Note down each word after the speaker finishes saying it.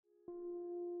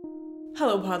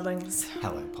Hello, podlings.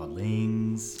 Hello,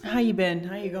 podlings. How you been?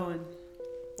 How you going?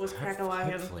 What's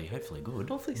crack-a-lagging? Hopefully good.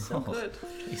 Hopefully so good.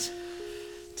 Jeez.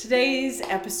 Today's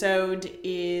episode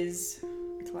is...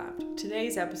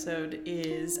 Today's episode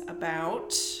is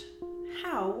about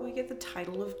how we get the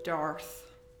title of Darth.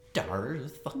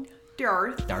 Darth.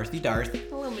 Darth. Darth.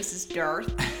 Hello, Mrs.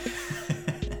 Darth.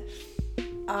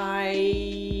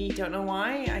 I don't know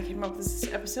why I came up with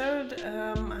this episode.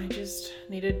 I just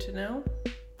needed to know.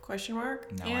 Question mark.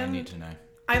 No, and I need to know.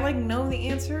 I know the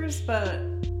answers, but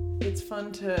it's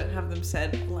fun to have them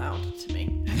said aloud to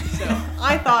me. So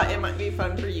I thought it might be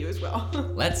fun for you as well.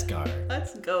 Let's go.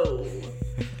 Let's go.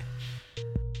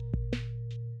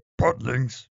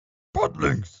 Podlings.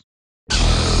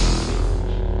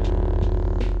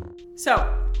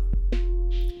 So,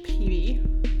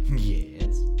 PB.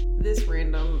 Yes. This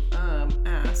random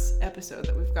ass episode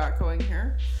that we've got going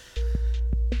here.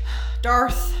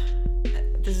 Darth.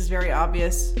 This is very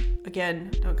obvious.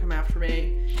 Again, don't come after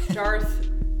me. Darth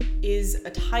is a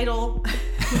title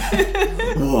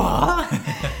What?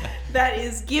 that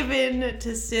is given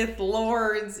to Sith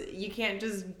Lords. You can't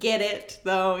just get it,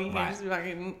 though. You can't just be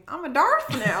fucking, I'm a Darth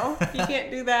now. You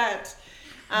can't do that.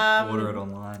 Order it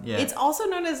online. Yeah. It's also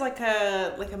known as like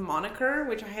a moniker,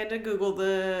 which I had to Google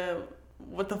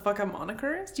what the fuck a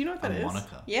moniker is. Do you know what that is? A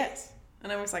moniker? Yes.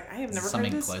 And I was like, I have never heard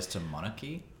Something this close to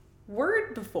monarchy.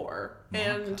 word before.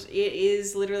 Moniker. And it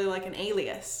is literally like an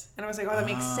alias. And I was like, oh, that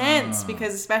makes sense,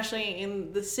 because especially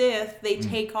in the Sith, they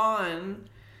take on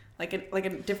like a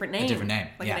different name. A different name.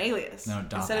 Like yeah. an alias. No,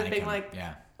 Darth Instead of being Anakin. like,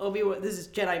 yeah. Obi-Wan, this is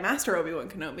Jedi Master Obi-Wan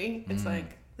Kenobi. It's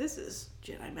like, this is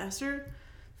Jedi Master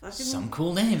fucking... Some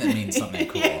cool name that means something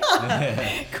cool.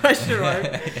 Question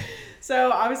mark.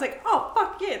 So I was like, oh,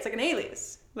 fuck yeah, it's like an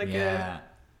alias. Like Yeah. a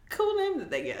cool name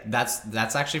that they get.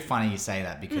 That's actually funny you say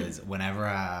that, because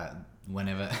whenever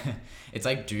it's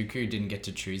like Dooku didn't get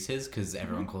to choose his because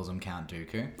everyone calls him Count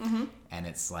Dooku, and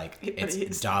it's like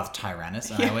it's Darth Tyrannus,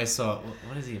 and I always thought,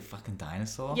 what is he, a fucking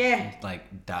dinosaur? Yeah.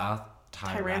 Like Darth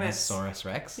Tyrannosaurus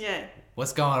Rex. Yeah.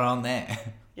 What's going on there?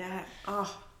 Yeah.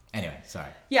 Oh. Anyway,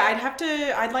 sorry. Yeah,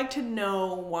 I'd like to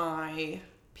know why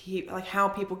how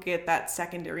people get that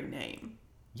secondary name.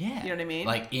 Yeah. You know what I mean?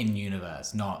 Like in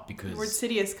universe, not because. Where'd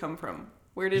Sidious come from?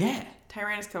 Where did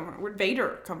Tyrannus come from? Where'd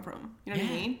Vader come from? You know what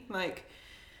I mean? Like,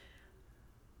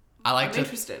 I'm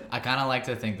interested. I kind of like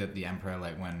to think that the Emperor,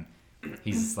 like when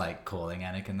he's like calling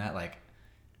Anakin that, like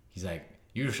he's like,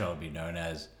 you shall be known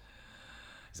as.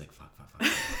 He's like, fuck.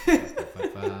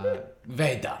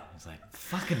 Vader. He's like,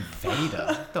 fucking Vader.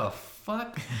 What the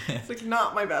fuck? It's like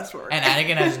not my best work. And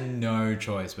Anakin has no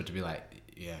choice but to be like,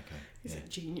 yeah, okay. He's a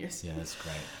genius. Yeah, that's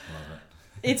great. I love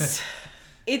it.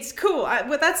 It's cool.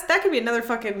 But that could be another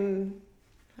fucking.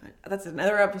 That's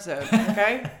another episode.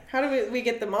 Okay. How do we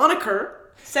get the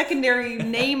moniker, secondary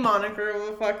name moniker of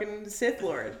a fucking Sith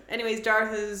Lord? Anyways,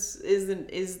 Darth is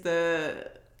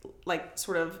the like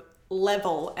sort of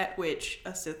level at which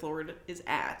a Sith Lord is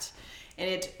at, and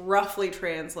it roughly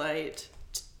translates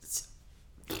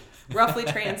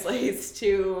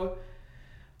to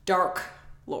Dark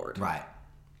Lord. Right.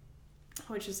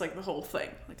 Which is like the whole thing.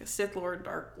 Like a Sith Lord,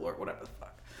 Dark Lord, whatever the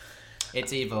fuck.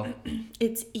 It's evil.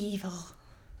 It's evil.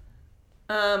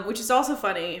 Which is also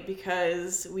funny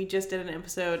because we just did an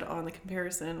episode on the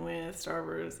comparison with Star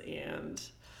Wars and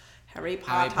Harry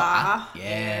Potter.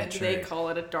 Yeah, and true. they call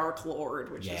it a Dark Lord,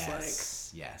 which is like...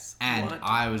 Yes. And what?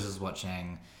 I was just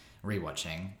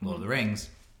rewatching Lord of the Rings.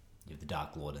 You have the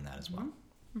Dark Lord in that as well.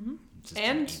 Mm-hmm. Just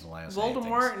And evil way of saying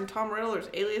Voldemort things. and Tom Riddle, there's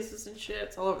aliases and shit.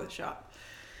 It's all over the shop.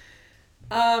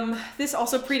 This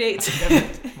also predates...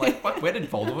 Like, what? Where did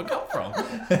Voldemort come from?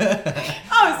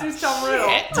 Oh, there's Tom Riddle.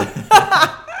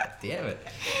 Damn it.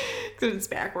 Because it's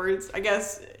backwards. I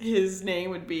guess his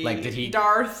name would be Like, did he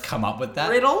Darth come up with that?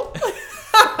 Riddle.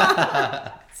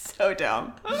 So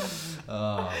dumb.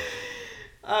 Oh.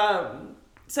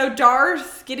 So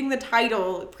Darth getting the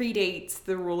title predates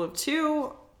the Rule of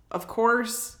Two, of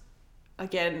course.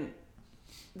 Again,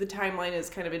 the timeline is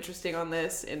kind of interesting on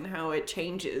this and how it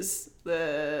changes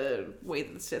the way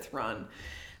that the Sith run.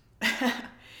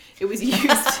 It was used...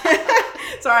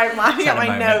 Sorry, I'm laughing at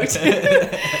my note.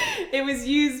 It was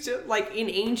used like in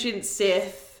ancient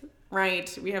Sith,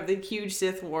 right? We have the huge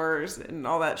Sith wars and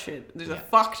all that shit. There's a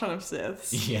fuck ton of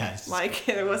Siths. Yes. Like,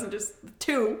 it wasn't just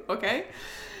two, okay?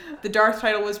 The Darth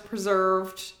title was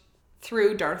preserved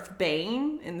through Darth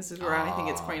Bane, and this is where I think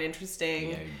it's quite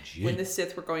interesting. When the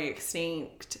Sith were going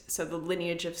extinct, so the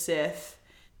lineage of Sith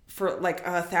for like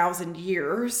 1,000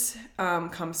 years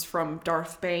comes from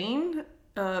Darth Bane,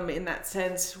 in that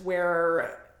sense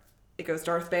where it goes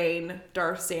Darth Bane,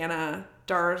 Darth Xana,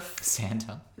 Darth...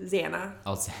 Santa? Xana.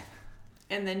 Oh, Santa.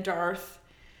 and then Darth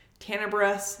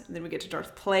Tenebris, and then we get to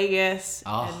Darth Plagueis,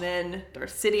 and then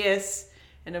Darth Sidious,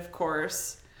 and of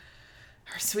course,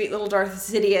 our sweet little Darth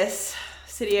Sidious,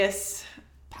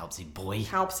 Palpsy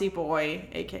Boy,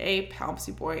 aka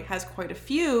Palpsy Boy, has quite a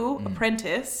few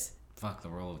apprentice. Fuck the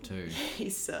rule of 2.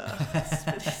 He's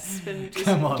been just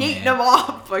Come on, gating man. them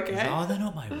off, okay? Oh, they're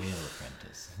not my real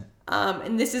apprentice.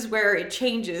 And this is where it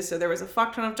changes. So there was a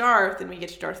fuck ton of Darth, and we get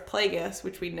to Darth Plagueis,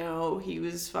 which we know he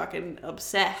was fucking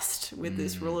obsessed with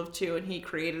this rule of 2, and he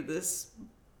created this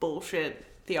bullshit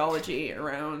theology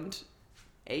around,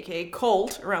 aka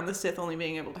cult, around the Sith only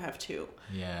being able to have 2.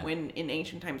 Yeah. When in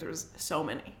ancient times there was so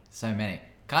many. So many.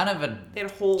 Kind of they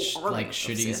had a whole army like of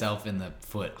shooting Sith. yourself in the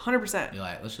foot. 100%. You're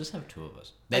like, let's just have 2 of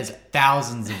us. There's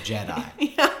thousands of Jedi.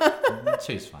 Yeah.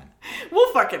 2's fine.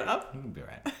 We'll fuck it up. We'll be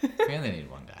right. We only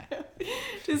need 1 guy.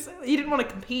 Just you didn't want to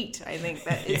compete. I think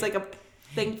that it's like a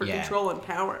thing for control and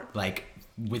power. Like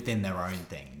within their own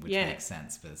thing, which makes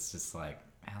sense. But it's just like,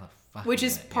 how the fuck? Which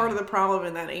is part of the problem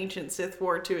in that ancient Sith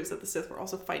war too, is that the Sith were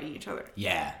also fighting each other.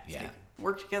 Yeah, It's like,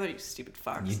 work together, you stupid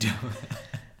fucks. You do.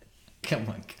 Come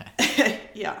on, guys.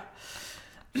 Yeah.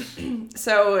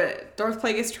 So Darth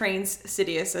Plagueis trains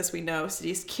Sidious, as we know.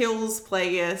 Sidious kills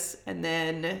Plagueis, and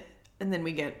then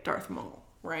we get Darth Maul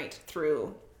right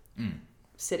through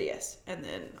Sidious, and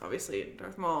then obviously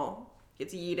Darth Maul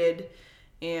gets yeeted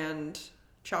and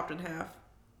chopped in half.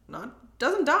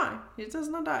 Doesn't die. He does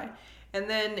not die. And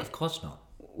then Of course not.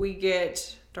 we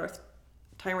get Darth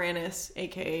Tyrannus,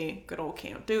 aka good old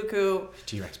Count Dooku.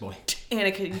 T-Rex boy.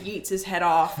 Anakin yeets his head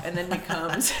off and then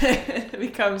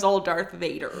becomes old Darth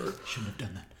Vader. Shouldn't have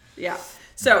done that. Yeah.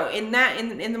 So in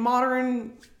the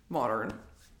modern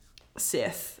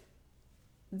Sith,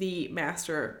 the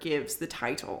master gives the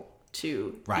title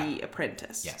to the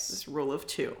apprentice. Yes. This rule of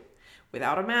 2.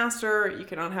 Without a master, you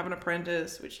cannot have an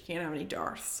apprentice, which you can't have any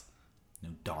Darths. No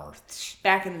Darths.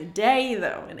 Back in the day,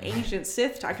 though, in ancient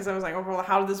Sith time, because I was like, oh, well,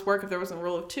 how did this work if there wasn't a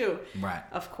rule of 2? Right.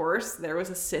 Of course, there was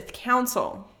a Sith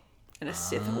Council and a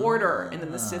Sith Order. And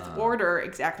then the Sith Order,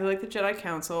 exactly like the Jedi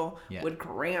Council, would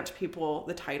grant people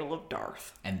the title of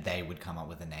Darth. And they would come up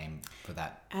with a name for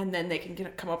that. And then they can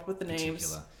come up with the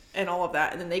names and all of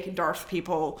that. And then they can Darth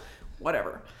people,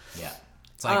 whatever. Yeah.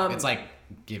 It's like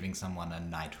giving someone a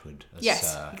knighthood.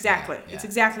 Yes, exactly. Yeah. It's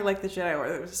exactly like the Jedi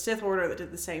Order. There was a Sith Order that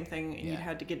did the same thing, and you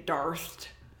had to get Darthed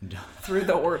through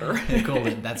the order. Cool.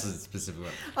 That's a specific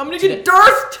word. I'm going to get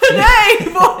Darthed today,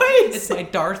 boys! It's my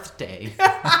Darth day.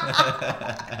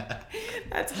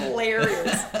 That's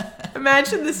hilarious.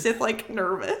 Imagine the Sith,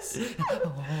 nervous.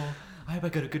 Oh, I hope I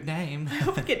got a good name. I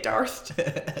hope I get Darthed.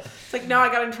 It's like, now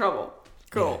I got in trouble.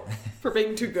 Cool. For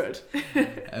being too good.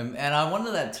 And I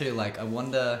wonder that too. I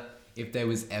wonder if there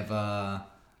was ever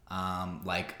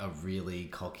a really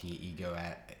cocky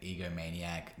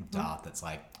egomaniac Darth that's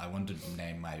like, I want to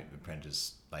name my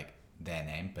apprentice their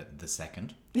name, but the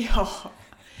second. Yeah.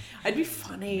 I'd be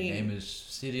funny. My name is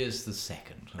Sidious the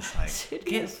Second. It's like, Sidious.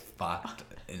 get fucked.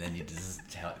 And then you just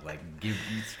tell,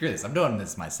 screw this. I'm doing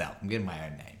this myself. I'm getting my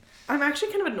own name. I'm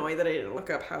actually kind of annoyed that I didn't look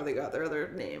up how they got their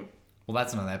other name. Well,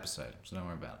 that's another episode, so don't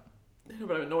worry about it. No,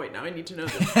 but I'm annoyed now. I need to know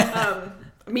this.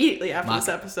 Immediately after this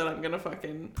episode, I'm gonna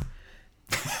fucking...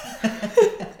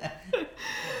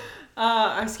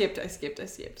 I skipped.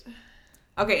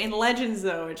 Okay, in Legends,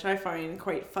 though, which I find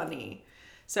quite funny.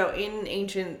 So, in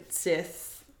ancient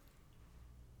Sith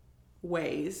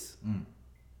ways,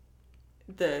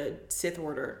 the Sith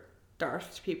Order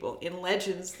Darthed people. In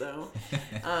Legends, though,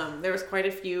 there was quite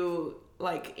a few...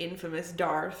 infamous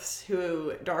Darths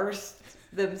who Darth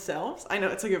themselves. I know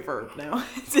it's like a verb now.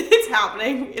 It's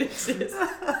happening. It exists.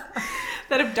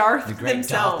 That have Darth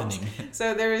themselves. Darthening.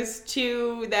 So there's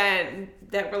 2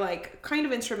 that were kind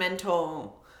of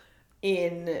instrumental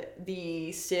in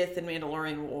the Sith and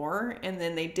Mandalorian War, and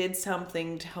then they did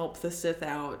something to help the Sith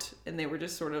out, and they were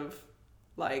just sort of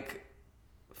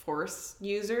Force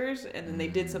users, and then they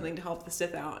did something to help the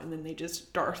Sith out, and then they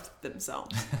just Darthed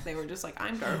themselves. They were just like,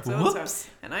 I'm Darth so-and-so,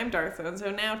 and I'm Darth so-and-so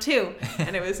now too.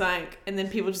 And it was and then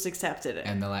people just accepted it.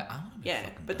 And they're like, I want to be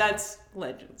fucking but Darth. that's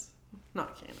Legends,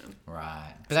 not canon.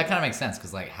 Right. But that kind of makes sense,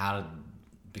 because how did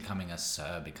becoming a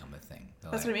Sir become a thing?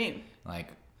 That's what I mean. You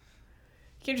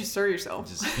can't just Sir yourself.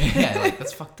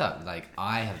 That's fucked up.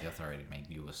 I have the authority to make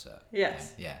you a Sir.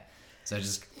 Yes. Yeah. So it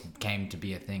just came to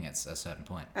be a thing at a certain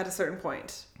point. At a certain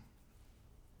point.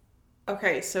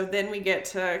 Okay, so then we get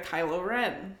to Kylo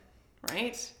Ren,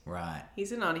 right? Right.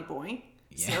 He's a naughty boy.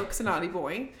 Yeah. Snoke's a naughty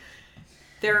boy.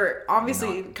 They're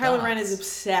obviously... Kylo Ren is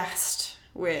obsessed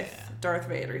with Darth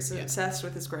Vader. He's obsessed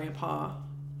with his grandpa,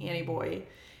 Annie Boy.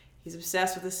 He's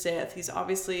obsessed with the Sith. He's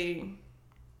obviously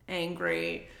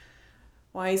angry.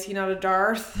 Why is he not a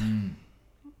Darth?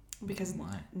 Because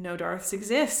no Darths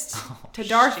exist to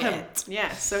Darth him.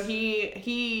 Yeah, so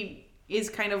he is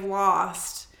kind of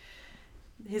lost.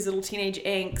 His little teenage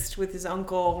angst with his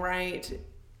uncle, right?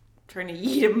 Trying to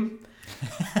eat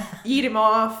him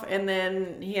off, and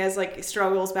then he has like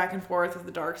struggles back and forth with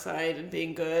the dark side and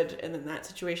being good, and then that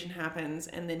situation happens,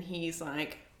 and then he's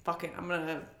like, fuck it, I'm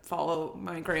gonna follow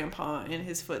my grandpa in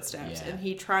his footsteps. And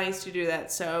he tries to do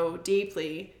that so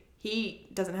deeply. He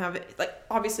doesn't have it, like,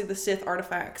 obviously the Sith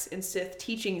artifacts and Sith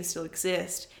teachings still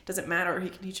exist. Doesn't matter, he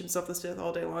can teach himself the Sith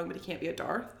all day long, but he can't be a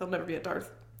Darth. He'll never be a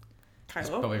Darth. Kylo. He's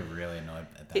probably really annoyed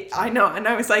at that. I know, and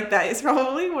I was like, that is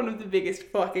probably one of the biggest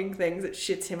fucking things that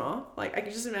shits him off. Like, I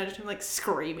can just imagine him, like,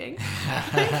 screaming.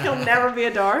 He'll never be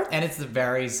a Darth. And it's the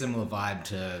very similar vibe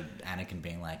to Anakin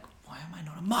being like, why am I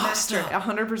not a master?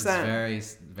 100%. It's very,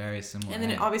 very similar. And then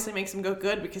it obviously makes him go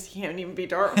good because he can't even be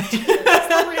Darth. That's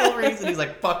the real reason. He's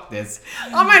like, fuck this.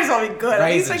 I might as well be good. At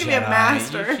least I can be a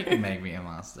master. You can make me a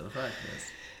master. Fuck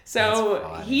this.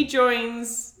 So he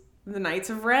joins the Knights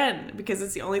of Ren because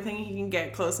it's the only thing he can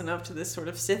get close enough to this sort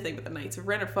of Sith thing. But the Knights of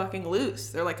Ren are fucking loose.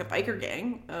 They're like a biker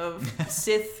gang of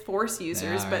Sith Force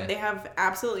users, but they have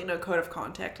absolutely no code of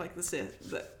conduct like the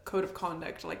Sith. The code of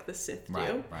conduct like the Sith do.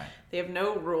 Right. They have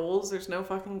no rules. There's no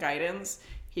fucking guidance.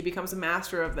 He becomes a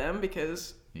master of them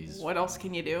because what else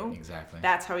can you do? Exactly.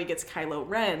 That's how he gets Kylo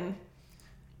Ren.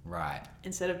 Right.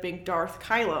 Instead of being Darth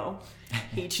Kylo,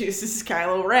 he chooses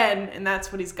Kylo Ren, and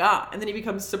that's what he's got. And then he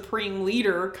becomes Supreme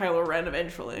Leader Kylo Ren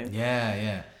eventually.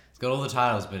 Yeah. He's got all the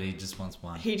titles, but he just wants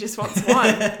one. He's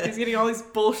getting all these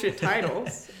bullshit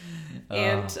titles.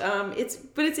 And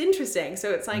it's interesting.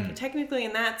 So it's like technically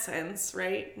in that sense,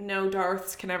 right? No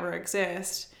Darths can ever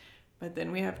exist. But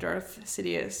then we have Darth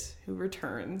Sidious who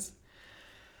returns.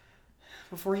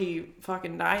 Before he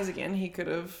fucking dies again, he could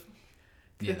have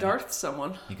Darthed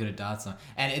someone. He could have Darthed someone.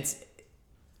 And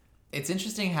it's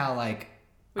interesting how, like...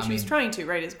 Which he was trying to,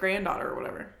 right? His granddaughter or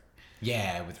whatever.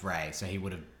 Yeah, with Rey. So he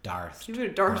would have Darthed He would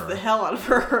have Darthed the hell out of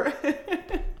her.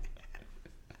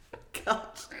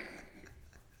 God.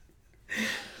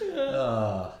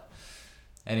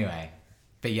 Anyway.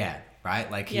 But yeah, right?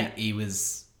 Like, he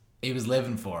was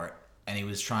living for it. And he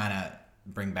was trying to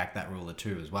bring back that ruler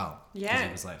too as well. Yeah. Because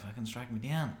he was like, fucking strike me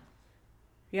down.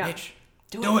 Yeah. Bitch.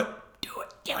 Do it.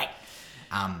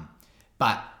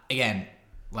 But again,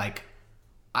 like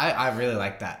I really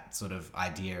like that sort of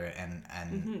idea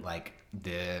and like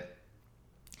the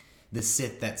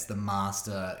Sith that's the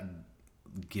master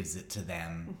gives it to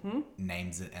them,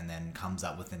 names it, and then comes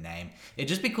up with a name. It'd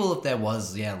just be cool if there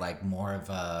was like more of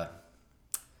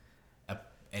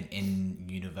an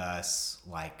in-universe,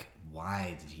 like,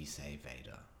 why did he say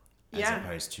Vader? As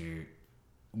opposed to,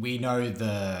 we know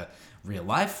the real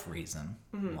life reason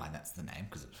why that's the name,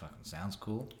 because it fucking sounds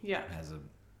cool. Yeah. It has a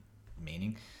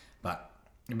meaning. But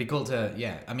it'd be cool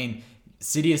to, I mean,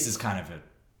 Sidious is kind of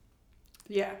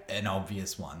an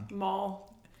obvious one. Maul.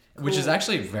 Cool. Which is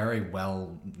actually very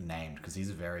well named, because he's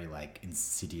a very, like,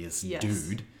 insidious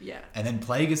dude. Yeah. And then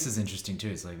Plagueis is interesting too.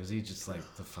 It's like, was he just like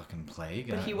the fucking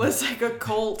plague? But he was like a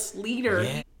cult leader.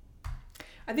 Yeah.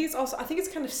 I think it's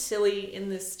kind of silly in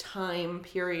this time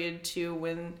period too,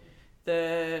 when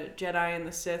the Jedi and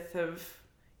the Sith have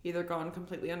either gone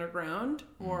completely underground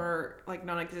or like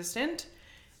non-existent.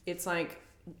 It's like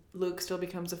Luke still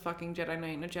becomes a fucking Jedi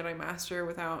Knight and a Jedi Master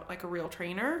without like a real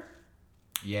trainer.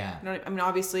 Yeah. You know, I mean,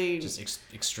 obviously... Just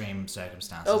extreme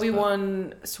circumstances.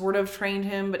 Obi-Wan sort of trained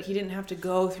him, but he didn't have to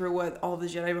go through what all the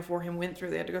Jedi before him went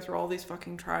through. They had to go through all these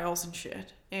fucking trials and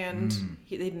shit. And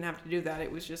they didn't have to do that.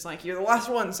 It was just like, you're the last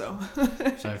one, so...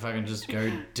 So if I can just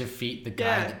go defeat the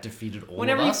guy that defeated all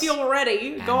Whenever of us. Whenever you feel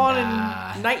ready, go on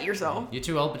and knight yourself. You're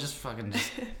too old, but just fucking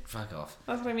fuck off.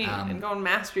 That's what I mean. And go and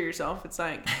master yourself. It's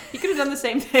like, you could have done the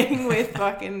same thing with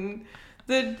fucking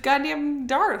the goddamn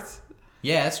Darth.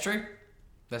 Yeah, that's true.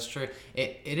 That's true.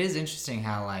 It is interesting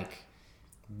how, like,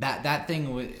 that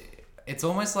thing it's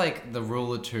almost like the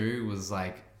Ruler 2 was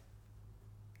like,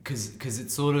 because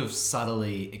it's sort of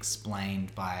subtly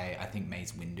explained by, I think,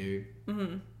 Mace Windu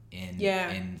in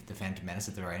The Phantom Menace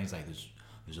at the very end. He's like,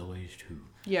 there's always two.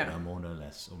 Yeah. No more, no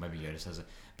less. Or maybe Yoda says it.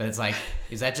 But it's like,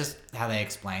 is that just how they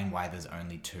explain why there's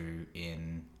only two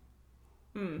in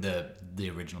the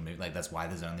original movie? Like, that's why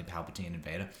there's only Palpatine and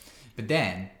Vader. But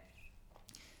then...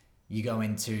 you go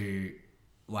into,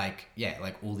 like,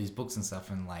 like all these books and stuff,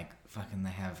 and, like, fucking they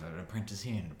have an apprentice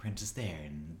here and an apprentice there,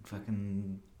 and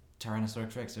fucking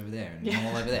Tyrannosaurus Rex over there, and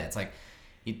all over there. It's like,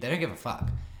 they don't give a fuck.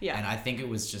 Yeah. And I think it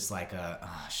was just like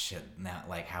shit, now,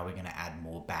 like, how are we going to add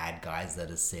more bad guys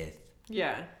that are Sith?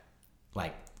 Yeah.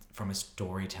 Like, from a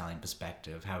storytelling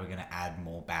perspective, how we're going to add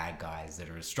more bad guys that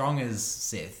are as strong as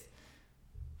Sith.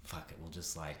 Fuck it, we'll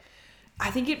just like... I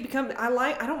think it becomes...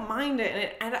 I don't mind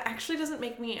it, and it actually doesn't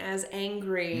make me as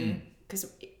angry,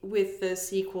 because with the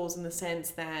sequels, in the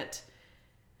sense that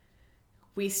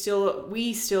we still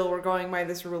were going by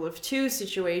this rule of two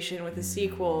situation with the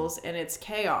sequels, and it's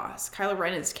chaos. Kylo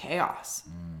Ren is chaos.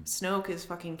 Snoke is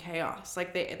fucking chaos.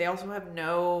 Like, they also have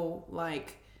no,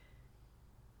 like,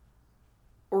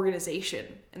 organization,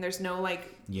 and there's no,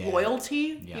 like,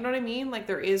 loyalty. You know what I mean? Like,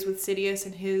 there is with Sidious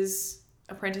and his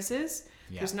apprentices.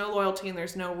 There's no loyalty and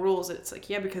there's no rules. It's like,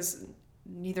 because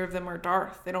neither of them are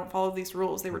Darth. They don't follow these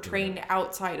rules. They were trained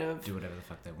outside of... Do whatever the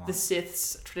fuck they want. The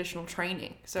Sith's traditional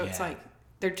training. So it's like,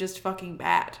 they're just fucking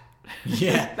bad.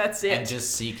 Yeah. That's it. And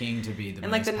just seeking to be the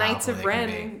and most like the Knights of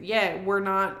Ren, we're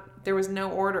not... There was no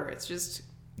order. It's just...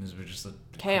 We're just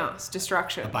chaos,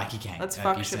 destruction. A bikie gang. Let's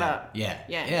fuck shit up. Yeah.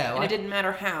 And it didn't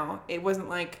matter how. It wasn't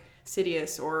like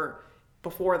Sidious or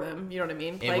before them. You know what I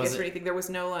mean? Plagueis or anything. There was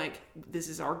no like, this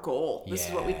is our goal. This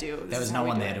is what we do. There was no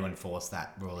one there to enforce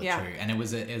that rule of two. And it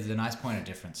was a nice point of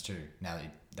difference too. Now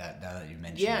that you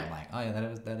mentioned it, I'm like, oh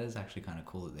yeah, that is actually kind of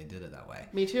cool that they did it that way.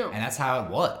 Me too. And that's how it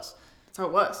was. That's how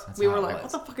it was. We were like,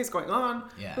 what the fuck is going on?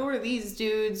 Yeah. Who are these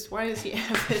dudes? Why does he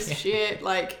have this shit?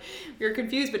 Like, we were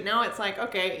confused, but now it's like,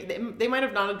 okay, they might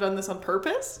have not have done this on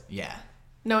purpose. Yeah.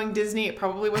 Knowing Disney, it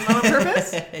probably was not on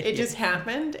purpose. It just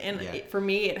happened. And for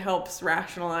me, it helps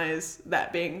rationalize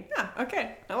that being,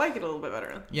 okay, I like it a little bit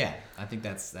better. Yeah, I think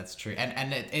that's true.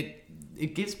 And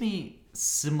it gives me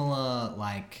similar,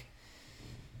 like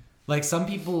some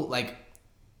people, like,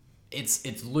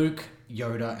 it's Luke,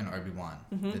 Yoda, and Obi-Wan.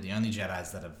 They're the only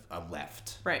Jedis that are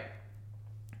left. Right.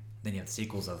 Then you have the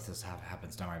sequels, other stuff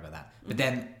happens, don't worry about that. But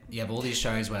then you have all these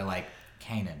shows where, like,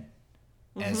 Kanan,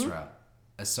 Ezra,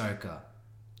 Ahsoka,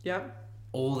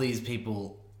 all these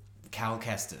people, Cal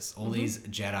Kestis, all these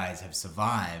Jedis have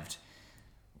survived,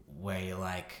 where you're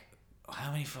like,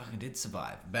 how many fucking did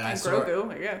survive? But I saw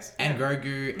Grogu, I guess. And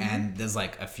Grogu, and there's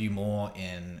like a few more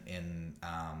in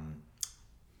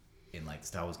like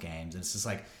Star Wars games, and it's just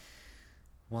like,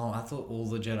 well, I thought all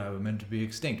the Jedi were meant to be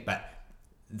extinct. But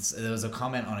there was a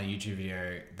comment on a YouTube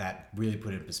video that really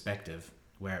put it in perspective,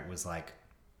 where it was like,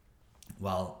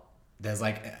 well, there's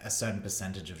like a certain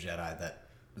percentage of Jedi that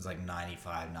was like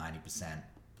 95, 90%,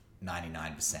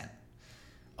 99%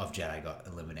 of Jedi got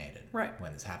eliminated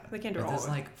when this happened. They can't do but all there's of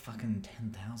it. like fucking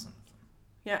 10,000 of them.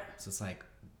 Yeah. So it's like,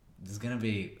 there's going to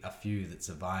be a few that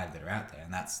survive that are out there,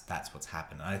 and that's what's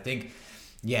happened. And I think,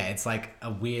 it's like a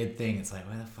weird thing. It's like,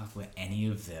 where the fuck were any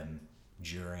of them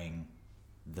during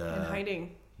the... In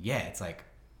hiding. Yeah, it's like,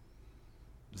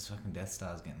 this fucking Death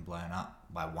Star's getting blown up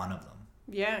by one of them.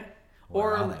 Yeah.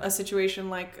 Or a situation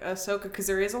like Ahsoka, because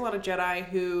there is a lot of Jedi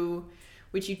who...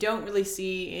 which you don't really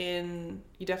see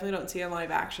you definitely don't see in live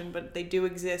action, but they do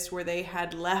exist, where they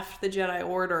had left the Jedi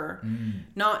Order,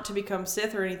 not to become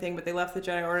Sith or anything, but they left the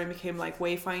Jedi Order and became like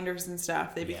Wayfinders and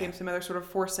stuff. They became some other sort of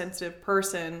Force-sensitive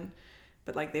person,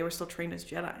 but like they were still trained as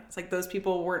Jedi. It's like those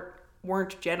people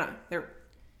weren't Jedi. They're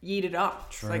yeeted off.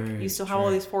 True, it's like you still have all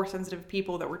these Force-sensitive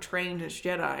people that were trained as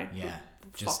Jedi. Yeah.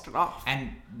 Fucked it off. And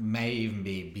may even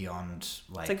be beyond,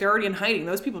 like... It's like they're already in hiding.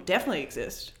 Those people definitely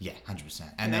exist. Yeah, 100%.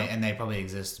 And they probably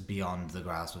exist beyond the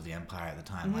grasp of the Empire at the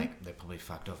time. Like, they probably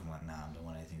fucked off and went, nah, I don't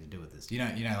want anything to do with this. You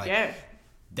know, like...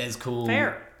 There's cool...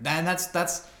 Fair. And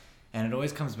that's... And it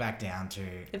always comes back down to...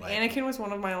 If Anakin was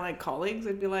one of my, like, colleagues,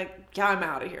 I'd be like, yeah, I'm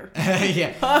out of here.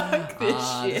 Yeah. Fuck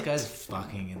this shit. This guy's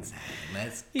fucking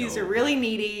insane. He's really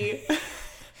needy.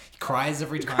 He cries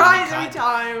every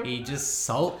time. He just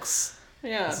sulks.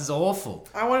 Yeah. This is awful.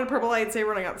 I wanted a purple lightsaber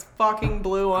and I got this fucking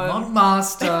blue one. I'm on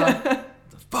master.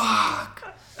 The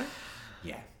fuck.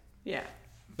 Yeah. Yeah.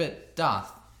 But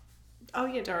Darth. Oh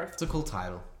yeah, Darth. It's a cool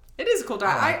title. It is a cool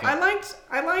title. I liked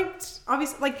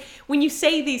obviously, like, when you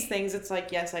say these things, it's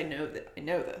like, yes, I know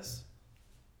this.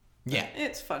 Yeah.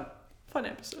 It's fun. Fun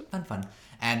episode. Fun.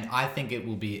 And I think it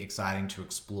will be exciting to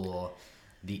explore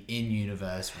the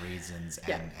in-universe reasons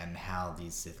and how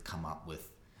these Sith come up with,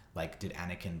 like, did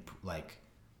Anakin, like,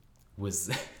 was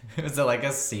there like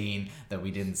a scene that we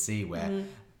didn't see where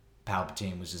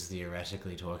Palpatine was just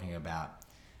theoretically talking about,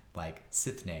 like,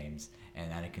 Sith names, and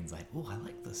Anakin's like, oh, I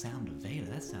like the sound of Vader,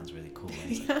 that sounds really cool, and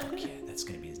he's like, fuck yeah, that's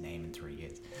gonna be his name in 3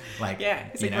 years. Like,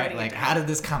 you know, like, how did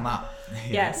this come up?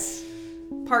 Yes.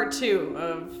 Part 2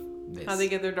 of how they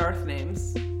get their Darth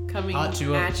names coming Part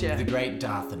 2 at of you. the great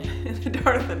Darthening. The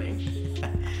Darthening.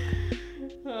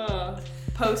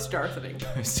 Post-Darthening.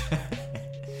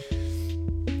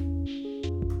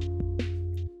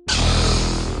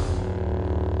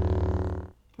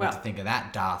 What do you think of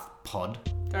that, Darth Pod?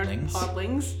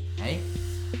 Podlings. Hey?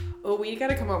 Oh, we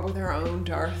gotta come up with our own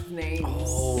Darth names.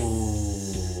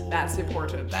 Oh. That's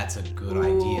important. That's a good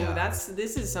idea.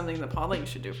 This is something the Podlings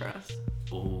should do for us.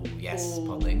 Oh, yes,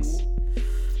 Podlings.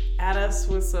 Add us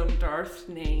with some Darth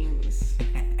names.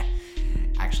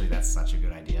 Actually, that's such a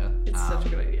good idea. It's such a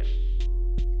good idea.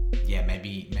 Yeah,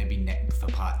 maybe for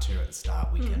part 2 at the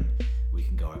start we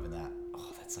can go over that.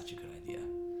 Oh, that's such a good idea.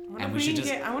 I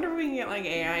wonder if we can get like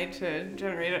AI to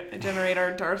generate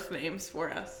our Darth names for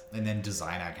us. And then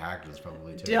design our characters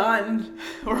probably too. Done.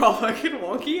 We're all fucking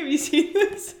wonky. Have you seen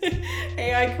this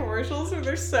AI commercials where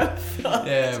they're so fucked?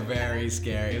 Yeah, very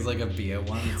scary. It's like a beer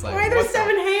one. It's like, why are there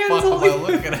 7 hands what am I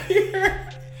holding looking at here?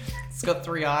 It's got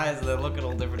 3 eyes and they look in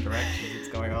all different directions. What's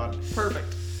going on?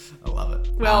 Perfect. I love it.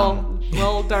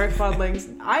 Well, Darth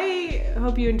Podlings, I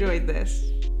hope you enjoyed this.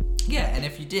 Yeah, and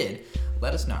if you did,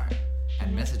 let us know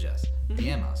and message us,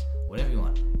 DM us, whatever you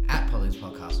want, at Podlings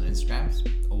Podcast on Instagram.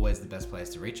 It's always the best place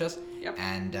to reach us. Yep.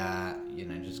 And,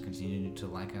 just continue to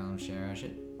like and share our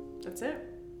shit. That's it.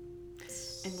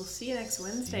 And we'll see you next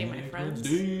Wednesday, my friends.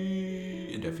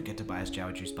 And don't forget to buy us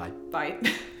Java Juice. Bye. Bye.